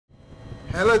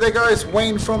Hello there guys,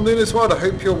 Wayne from Luna's World. I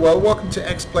hope you're well. Welcome to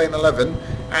X-Plane 11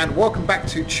 and welcome back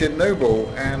to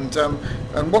Chernobyl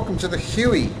and welcome to the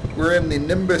Huey. We're in the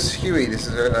Nimbus Huey. This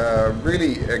is a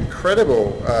really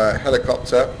incredible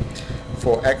helicopter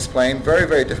for X-Plane. Very,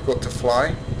 very difficult to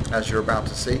fly, as you're about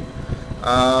to see.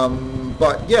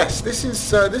 But yes, this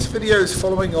video is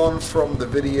following on from the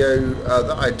video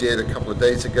that I did a couple of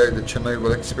days ago, the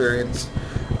Chernobyl experience.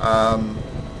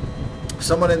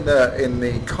 Someone in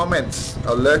the comments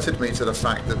alerted me to the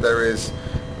fact that there is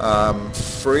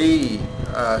free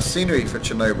scenery for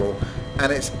Chernobyl,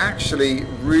 and it's actually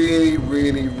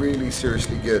really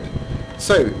seriously good.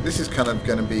 So this is kind of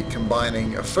going to be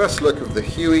combining a first look of the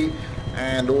Huey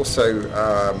and also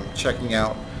checking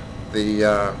out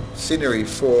the scenery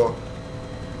for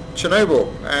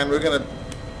Chernobyl. And we're going to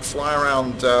fly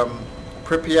around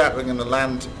Pripyat. We're going to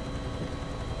land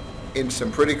in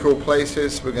some pretty cool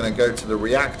places. We're going to go to the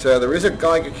reactor. There is a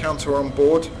Geiger counter on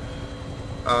board,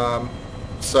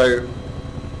 so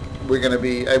we're going to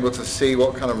be able to see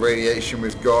what kind of radiation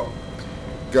we've got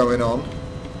going on.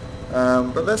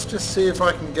 But let's just see if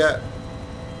I can get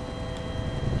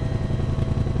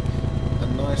a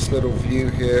nice little view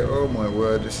here. Oh my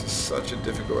word, this is such a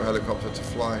difficult helicopter to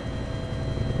fly.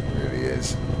 It really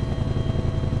is.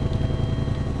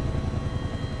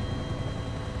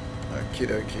 Okie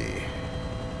dokie.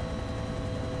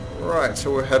 Right,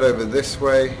 so we'll head over this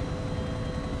way.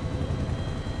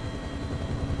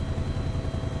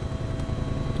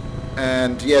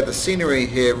 And yeah, the scenery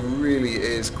here really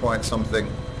is quite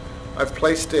something. I've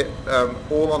placed it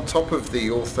all on top of the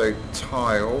ortho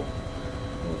tile,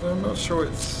 although I'm not sure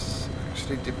it's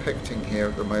actually depicting here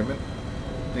at the moment.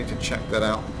 Need to check that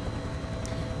out.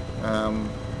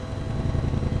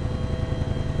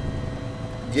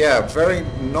 Yeah, very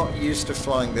not used to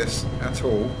flying this at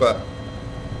all, but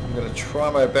I'm going to try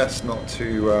my best not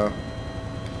to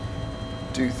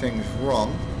do things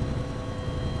wrong.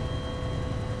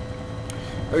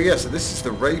 Oh yeah, so this is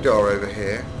the radar over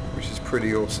here, which is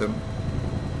pretty awesome.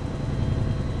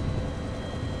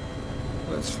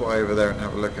 Let's fly over there and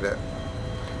have a look at it.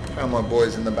 Found my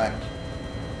boys in the back.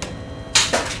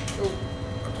 Oh,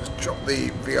 I just dropped the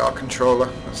VR controller.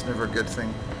 That's never a good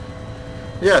thing.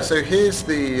 Yeah, so here's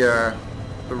the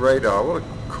radar. What a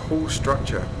cool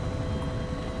structure.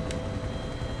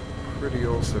 Pretty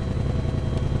awesome.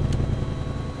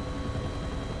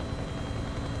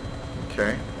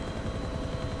 Okay.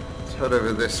 Let's head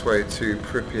over this way to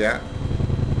Pripyat.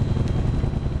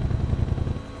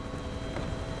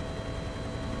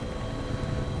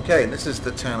 Okay, this is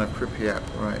the town of Pripyat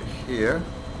right here.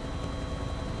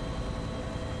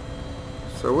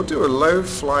 So we'll do a low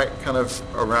flight kind of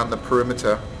around the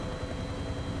perimeter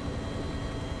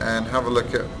and have a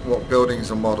look at what buildings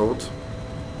are modelled.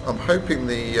 I'm hoping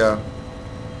the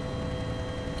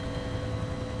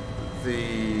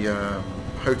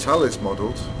hotel is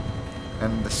modelled,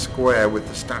 and the square with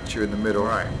the statue in the middle.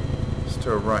 Right, let's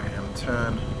do a right hand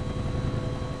turn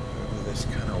over this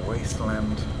kind of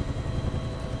wasteland.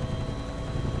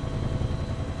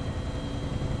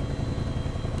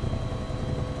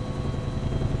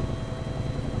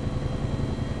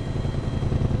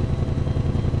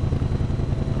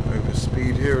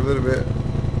 Here a little bit,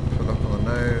 pull up on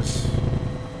the nose,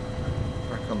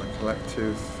 back on the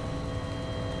collective.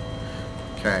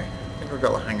 Okay, I think I've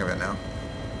got the hang of it now.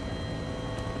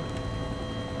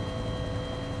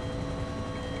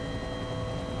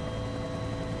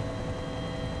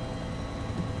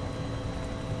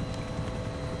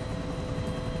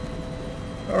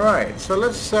 Alright, so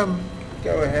let's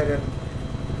go ahead and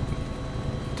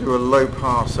do a low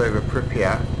pass over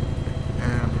Pripyat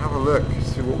and have a look,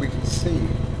 see what we can see.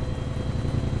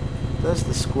 There's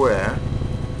the square,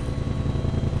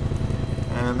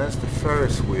 and there's the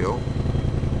Ferris wheel.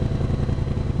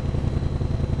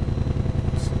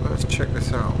 So let's check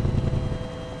this out.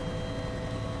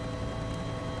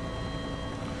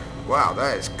 Wow,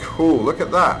 that is cool. Look at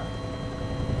that.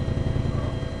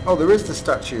 Oh, there is the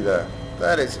statue there.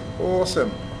 That is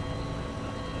awesome.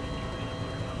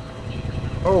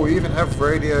 Oh, we even have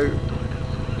radio.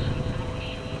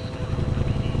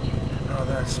 Oh,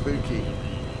 that's spooky.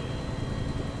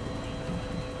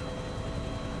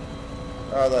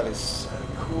 Oh, that is so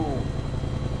cool.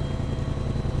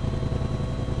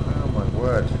 Oh my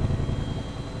word.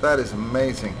 That is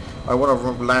amazing. I want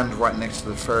to land right next to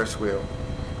the Ferris wheel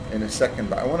in a second,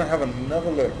 but I want to have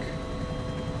another look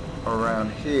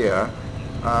around here.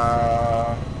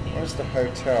 Where's the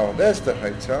hotel? There's the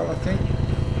hotel, I think.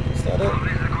 Is that it?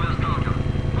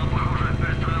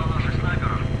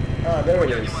 Ah, there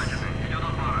it is.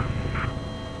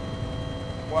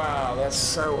 Wow, that's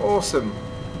so awesome.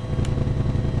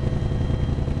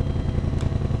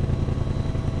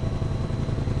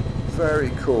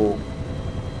 Very cool.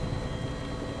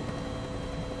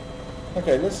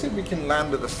 Okay, let's see if we can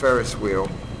land at the Ferris wheel.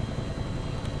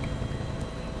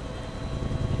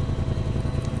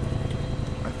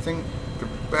 I think the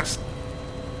best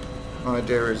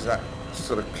idea is that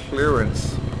sort of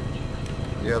clearance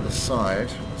the other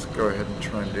side. Let's go ahead and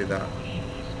try and do that.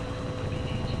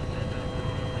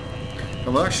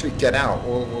 And we'll actually get out.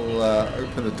 We'll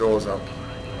open the doors up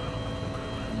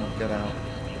and we'll get out.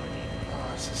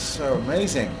 Oh, this is so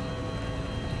amazing.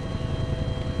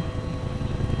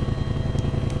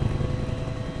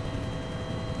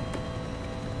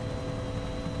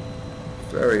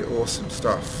 Very awesome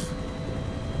stuff.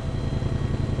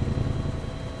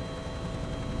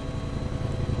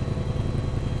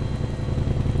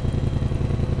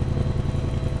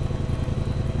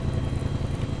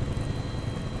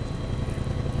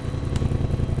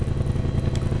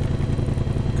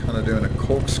 Kind of doing a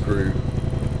corkscrew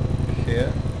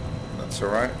here. That's all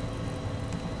right.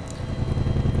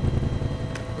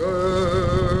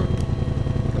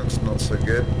 That's not so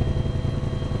good.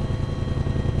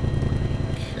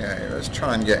 Okay, let's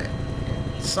try and get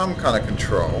some kind of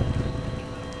control.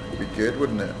 Would be good,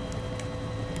 wouldn't it?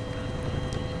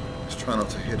 Let's try not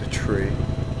to hit a tree.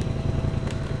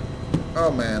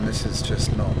 Oh man, this is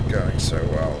just not going so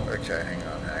well. Okay, hang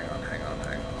on.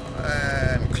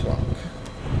 And clunk.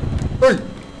 Hey!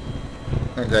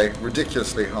 Okay,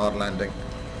 ridiculously hard landing.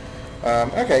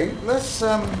 Okay, let's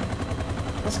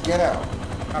get out.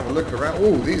 Have a look around.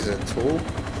 Oh, these are tall.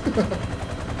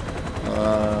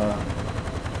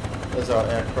 There's our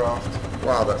aircraft.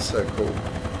 Wow, that's so cool.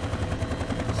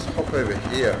 Let's hop over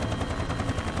here.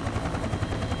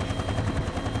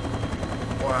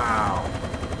 Wow.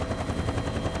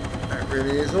 That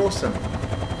really is awesome.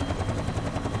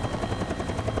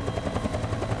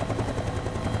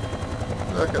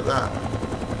 Look at that.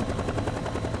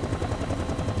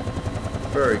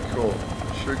 Very cool.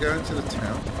 Should we go into the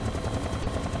town?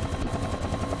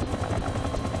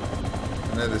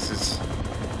 I know this is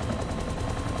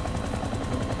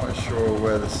not quite sure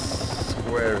where the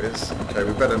square is. Okay,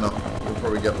 we better not. We'll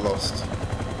probably get lost.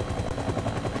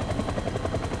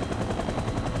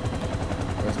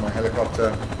 Where's my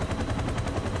helicopter?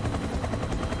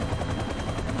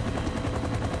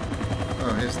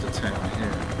 Oh, here's the town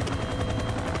here.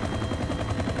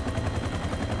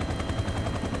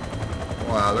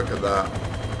 Wow, look at that.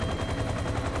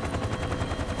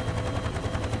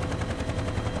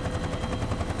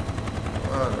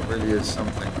 Wow, that really is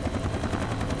something.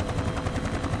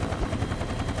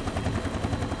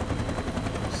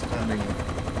 Standing.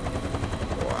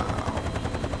 Wow.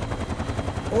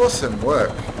 Awesome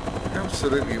work.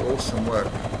 Absolutely awesome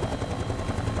work.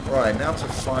 Right, now to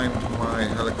find my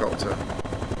helicopter.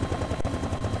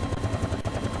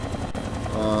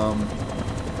 I'll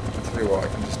tell you what, I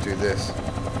can just do this.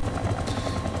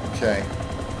 Okay,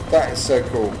 that is so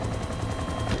cool.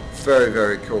 Very,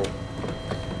 very cool.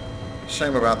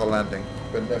 Shame about the landing,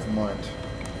 but never mind.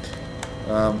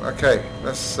 Okay,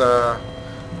 let's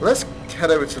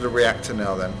head over to the reactor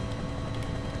now then,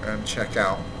 and check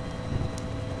out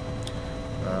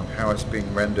how it's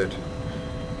being rendered.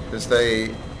 Because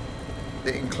it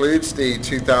includes the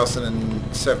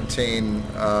 2017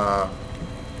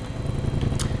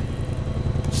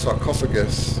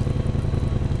 sarcophagus.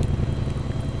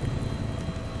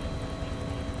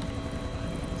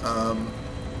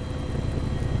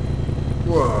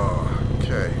 Whoa,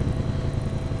 okay.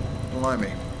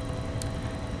 Blimey.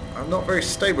 I'm not very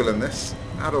stable in this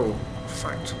at all. In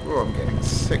fact, oh, I'm getting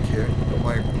sick here. But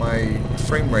my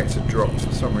frame rates have dropped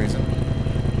for some reason.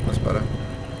 That's better.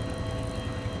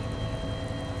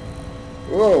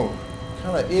 Whoa,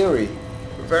 kind of eerie.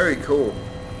 Very cool.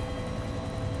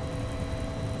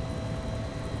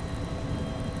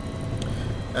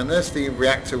 And there's the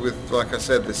reactor with, like I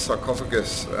said, this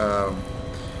sarcophagus,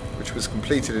 which was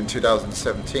completed in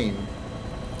 2017,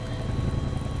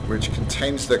 which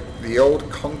contains the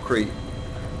old concrete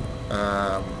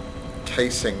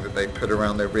casing that they put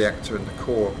around their reactor and the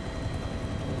core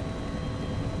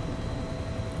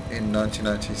in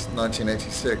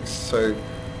 1986. So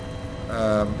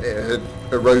it had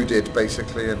eroded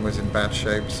basically and was in bad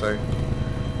shape. So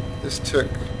this took,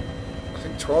 I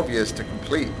think, 12 years to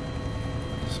complete.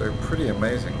 So pretty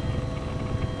amazing.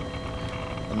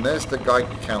 And there's the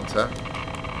Geiger counter.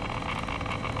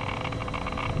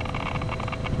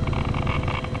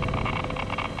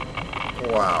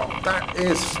 Wow, that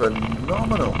is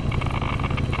phenomenal.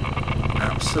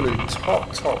 Absolute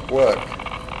top work.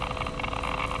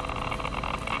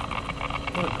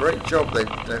 What a great job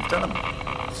they've done.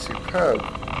 Superb.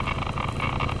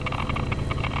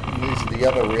 And these are the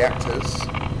other reactors.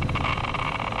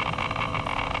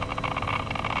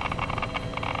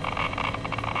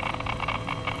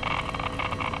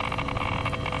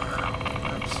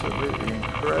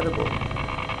 incredible.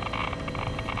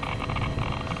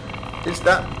 Is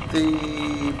that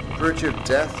the Bridge of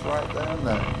Death right there?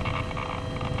 No.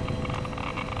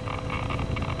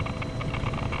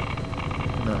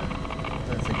 No, I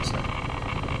don't think so.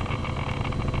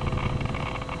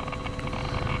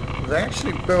 They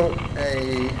actually built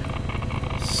a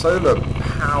solar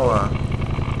power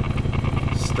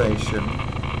station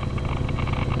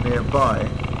nearby.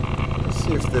 Let's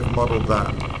see if they've modelled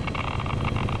that.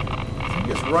 I think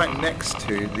it's right next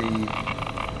to the...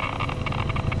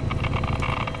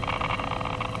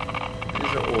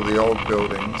 These are all the old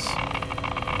buildings.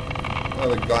 Oh,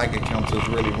 the Geiger counter is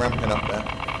really ramping up there.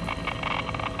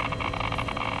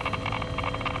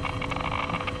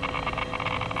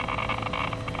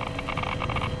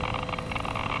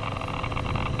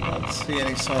 Can't see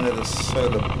any sign of the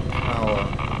solar power.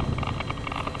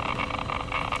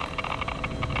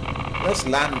 Let's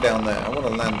land down there. I want to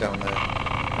land down there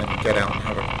and get out and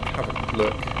have a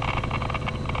look.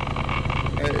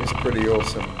 It is pretty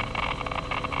awesome.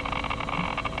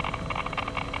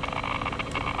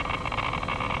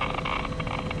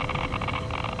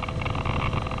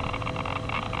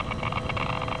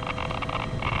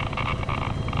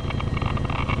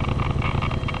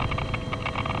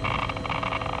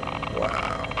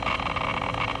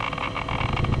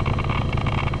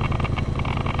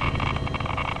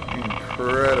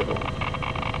 Incredible.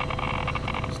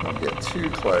 Let's not get too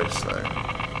close though.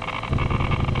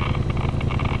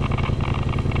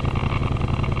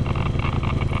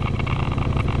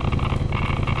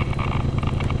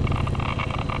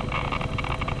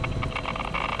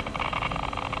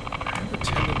 I have a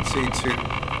tendency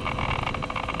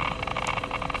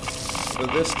for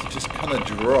this to just kind of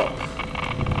drop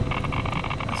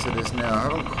as it is now. I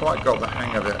haven't quite got the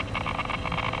hang of it.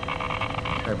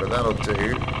 Okay, but that'll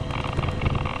do.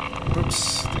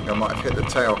 Oops, I think I might have hit the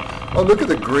tail. Oh, look at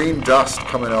the green dust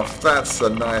coming off. That's a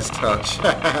nice touch.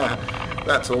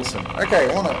 That's awesome. Okay,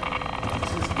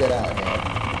 let's just get out of here.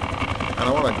 And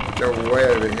I want to go way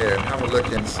over here and have a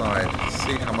look inside.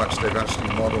 See how much they've actually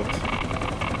modelled.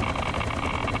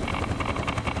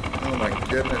 Oh my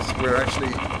goodness, we're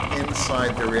actually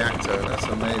inside the reactor. That's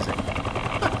amazing.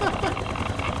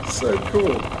 So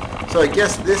cool. So I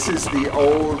guess this is the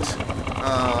old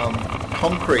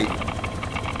concrete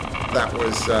that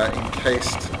was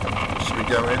encased. Should we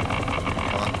go in?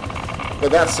 Can't.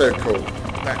 But that's so cool.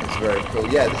 That is very cool.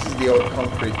 Yeah, this is the old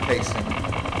concrete casing.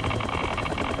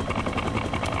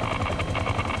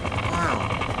 Wow.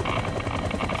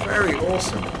 Very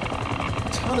awesome.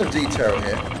 Ton of detail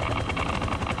here.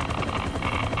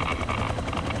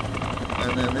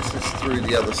 And then this is through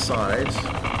the other side. It's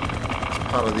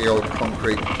part of the old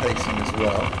concrete casing as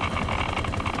well.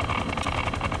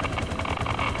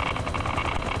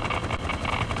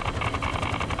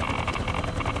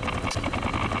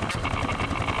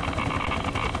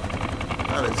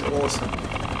 That is awesome.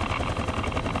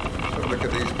 So look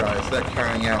at these guys, they're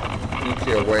carrying out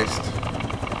nuclear waste.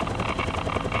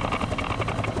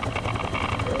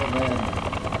 Oh man.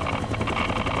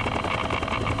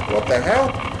 What the hell?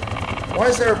 Why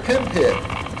is there a pimp here?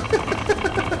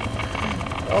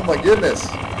 Oh my goodness.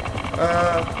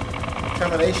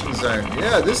 Contamination zone.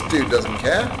 Yeah, this dude doesn't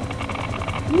care.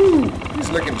 Woo, he's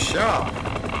looking sharp.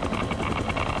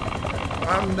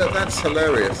 That's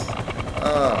hilarious.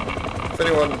 If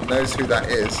anyone knows who that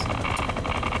is,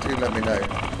 do let me know.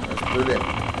 That's brilliant.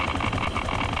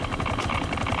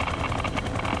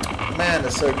 Man,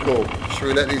 that's so cool. Should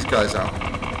we let these guys out?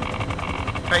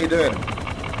 How you doing?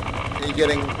 Are you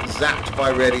getting zapped by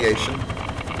radiation?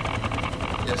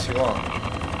 Yes, you are.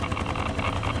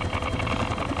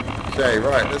 Okay,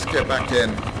 right, let's get back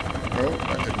in. Oh,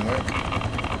 that didn't work.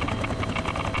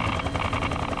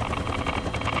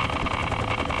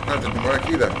 That didn't work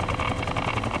either.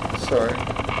 Sorry,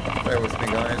 bear with me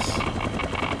guys.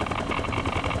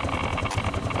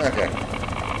 Okay.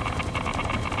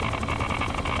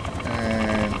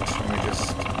 And let me just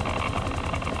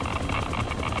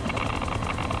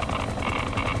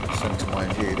center my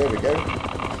view. There we go.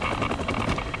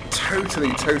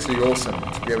 Totally awesome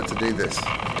to be able to do this.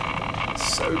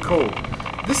 So cool.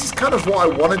 This is kind of what I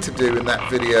wanted to do in that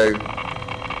video.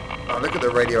 Oh, look at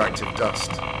the radioactive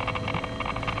dust.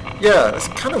 Yeah, that's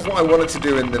kind of what I wanted to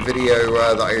do in the video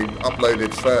that I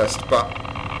uploaded first, but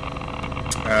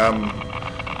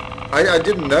I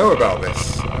didn't know about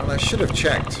this, and I should have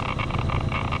checked.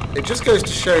 It just goes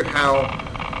to show how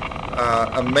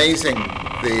amazing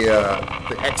the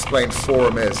Explain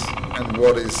forum is, and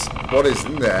what is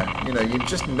in there. You know, you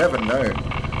just never know.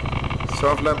 So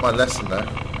I've learnt my lesson there,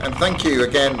 and thank you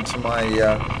again to my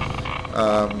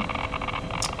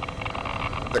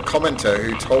the commenter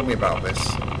who told me about this.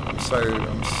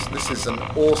 This is an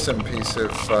awesome piece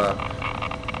of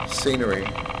scenery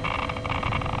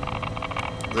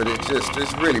that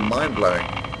is really mind-blowing,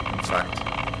 in fact.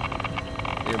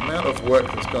 The amount of work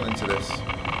that's gone into this.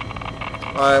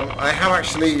 I have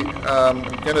actually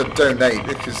going to donate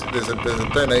because there's a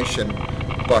donation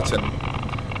button,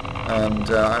 and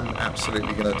I'm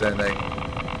absolutely going to donate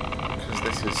because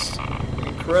this is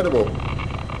incredible.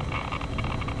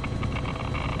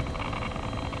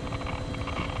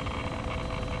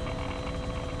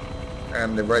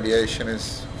 And the radiation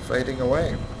is fading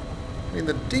away. I mean,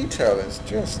 the detail is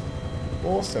just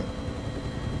awesome.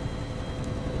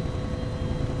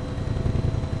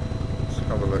 Let's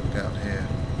have a look down here.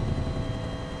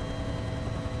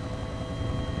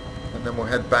 And then we'll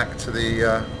head back to the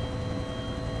oh,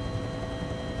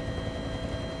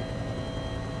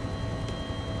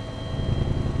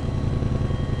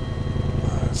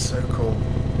 that's so cool.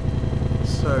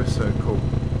 So cool.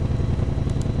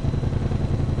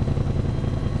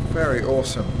 Very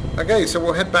awesome. Okay, so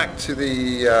we'll head back to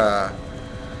the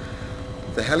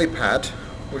helipad,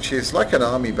 which is like an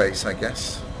army base, I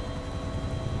guess.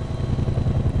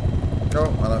 Oh,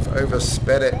 and I've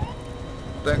oversped it.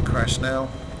 Don't crash now.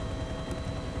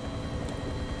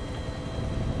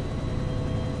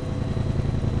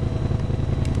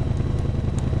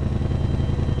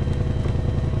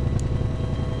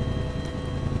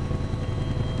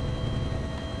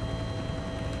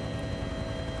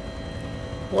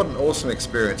 What an awesome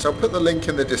experience. I'll put the link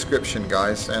in the description,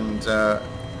 guys, and I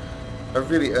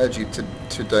really urge you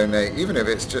to donate, even if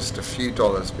it's just a few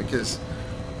dollars, because,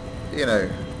 you know,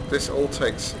 this all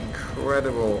takes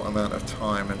incredible amount of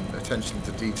time and attention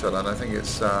to detail, and I think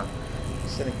it's an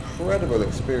incredible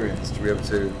experience to be able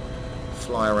to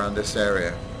fly around this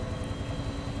area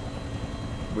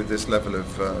with this level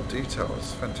of detail.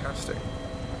 It's fantastic.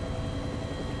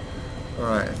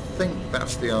 Alright, I think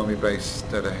that's the army base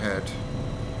dead ahead.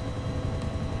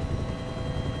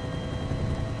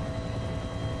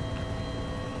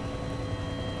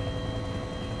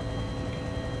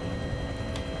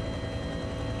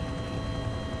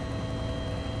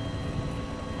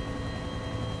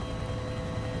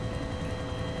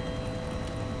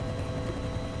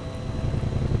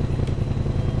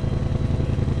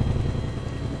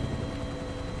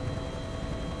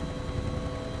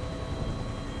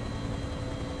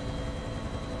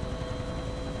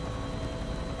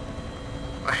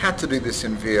 I had to do this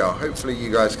in VR. Hopefully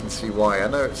you guys can see why. I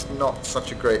know it's not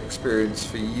such a great experience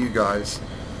for you guys,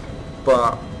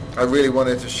 but I really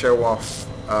wanted to show off,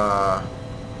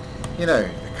 you know,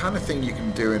 the kind of thing you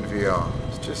can do in VR.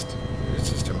 It's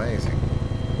just amazing.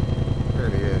 It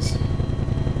really is.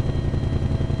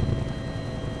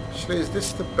 Actually, is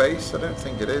this the base? I don't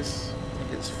think it is. I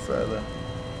think it's further.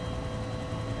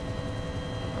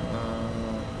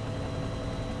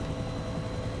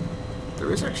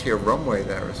 There is actually a runway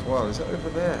there as well. Is it over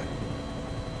there?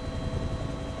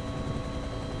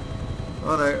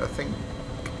 Oh no, I think...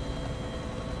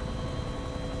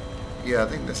 yeah, I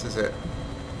think this is it.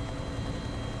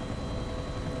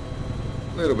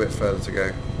 A little bit further to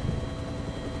go.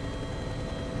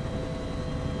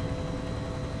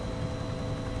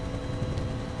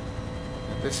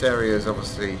 This area is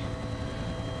obviously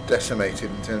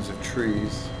decimated in terms of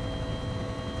trees.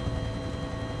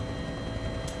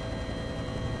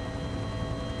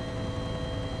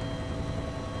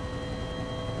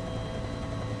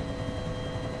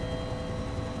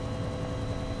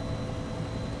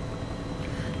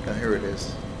 Now here it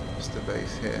is, it's the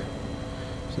base here.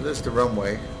 So there's the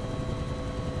runway.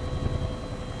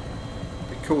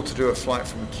 Be cool to do a flight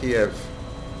from Kiev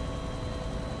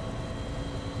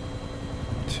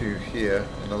to here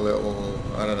in a little,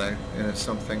 I don't know,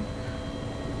 something.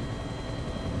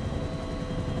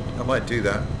 I might do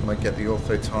that. I might get the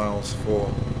ortho tiles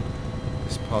for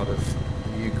this part of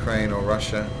Ukraine or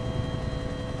Russia.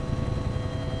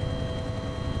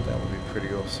 That would be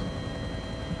pretty awesome.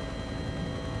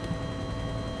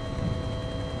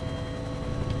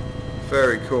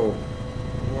 Very cool.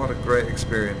 What a great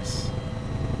experience.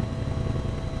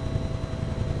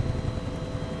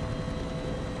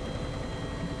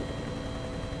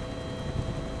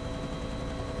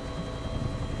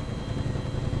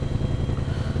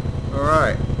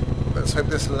 Alright, let's hope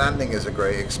this landing is a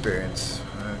great experience.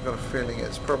 I've got a feeling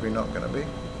it's probably not going to be.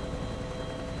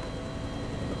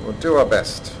 But we'll do our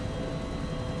best.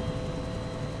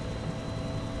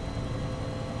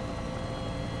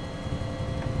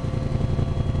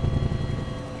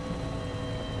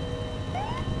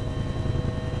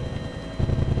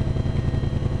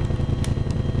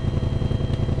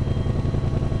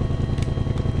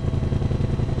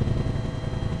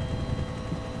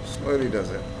 Slowly does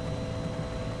it.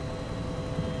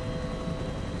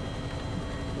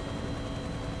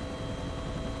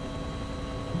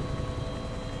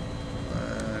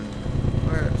 And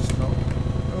where it's not.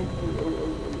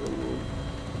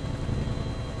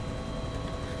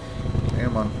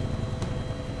 Come on.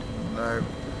 No.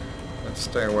 Let's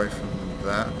stay away from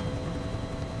that.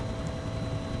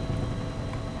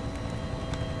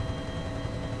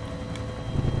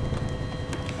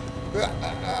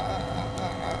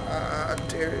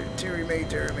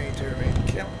 Deary me.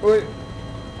 Can't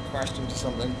crashed into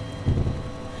something.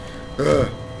 Ugh.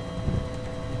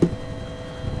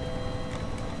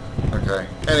 Okay.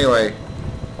 Anyway,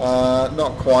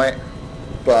 not quite,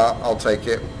 but I'll take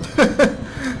it.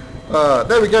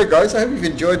 There we go, guys. I hope you've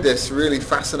enjoyed this really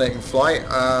fascinating flight.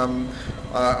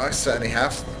 I certainly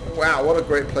have. Wow, what a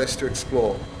great place to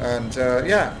explore. And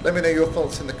yeah, let me know your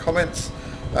thoughts in the comments.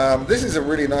 This is a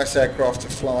really nice aircraft to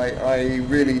fly. I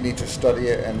really need to study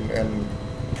it and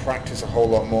practice a whole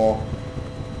lot more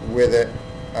with it.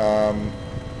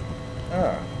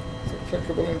 Is it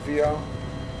clickable in VR?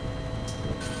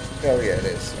 Oh yeah, it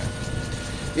is.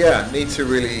 Yeah, need to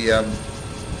really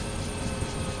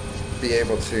be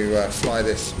able to fly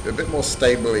this a bit more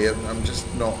stably, and I'm just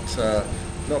not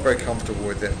very comfortable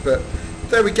with it. But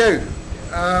there we go.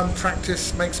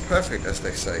 Practice makes perfect, as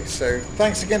they say. So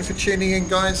thanks again for tuning in,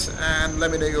 guys, and let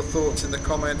me know your thoughts in the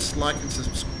comments. Like and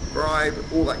subscribe,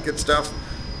 all that good stuff,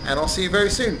 and I'll see you very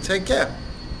soon. Take care.